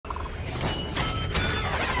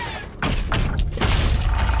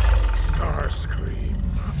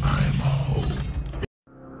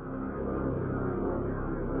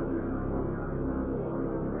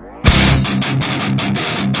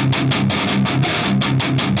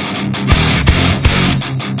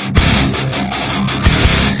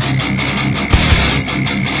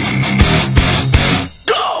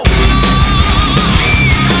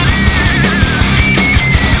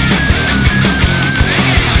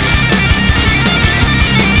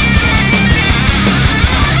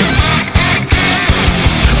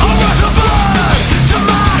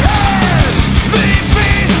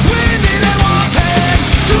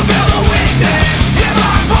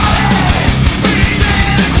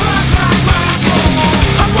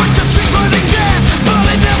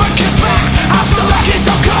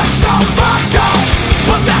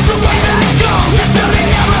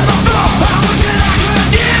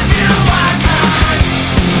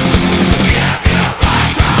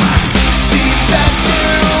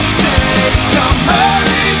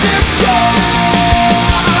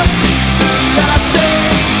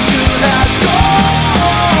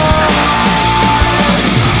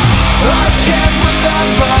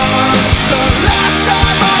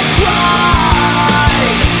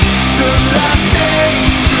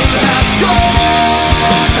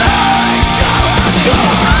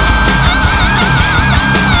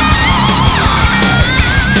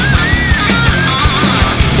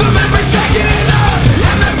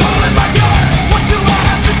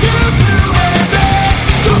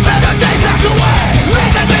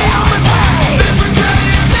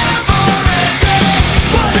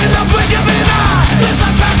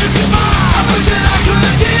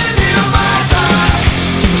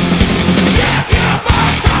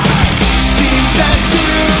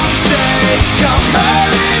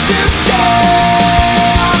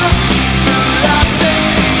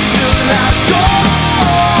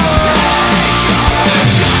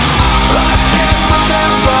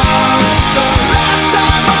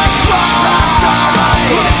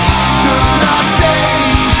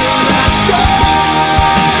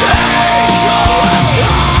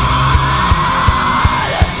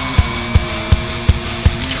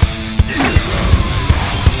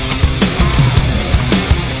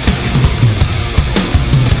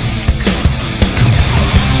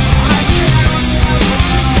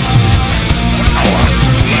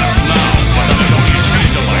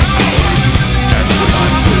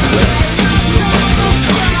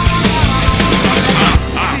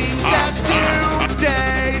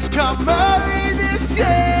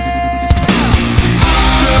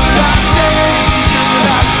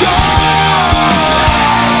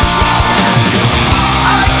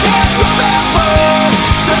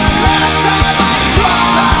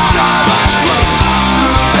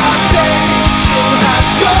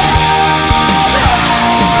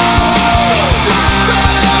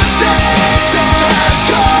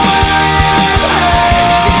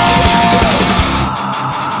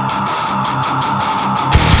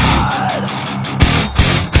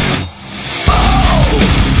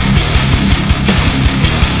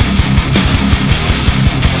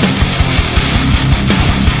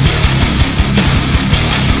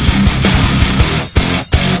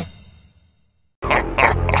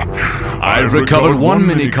We've recovered one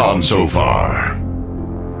Minicon so far,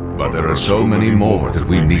 but there are so many more that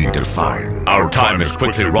we need to find. Our time is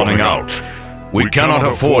quickly running out. We cannot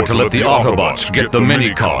afford to let the Autobots get the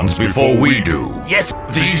Minicons before we do. Yes.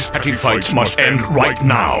 These petty fights must end right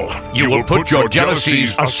now. You will put your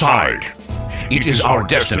jealousies aside. It is our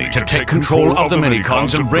destiny to take control of the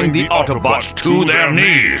Minicons and bring the Autobots to their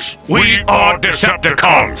knees. We are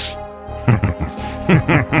Decepticons!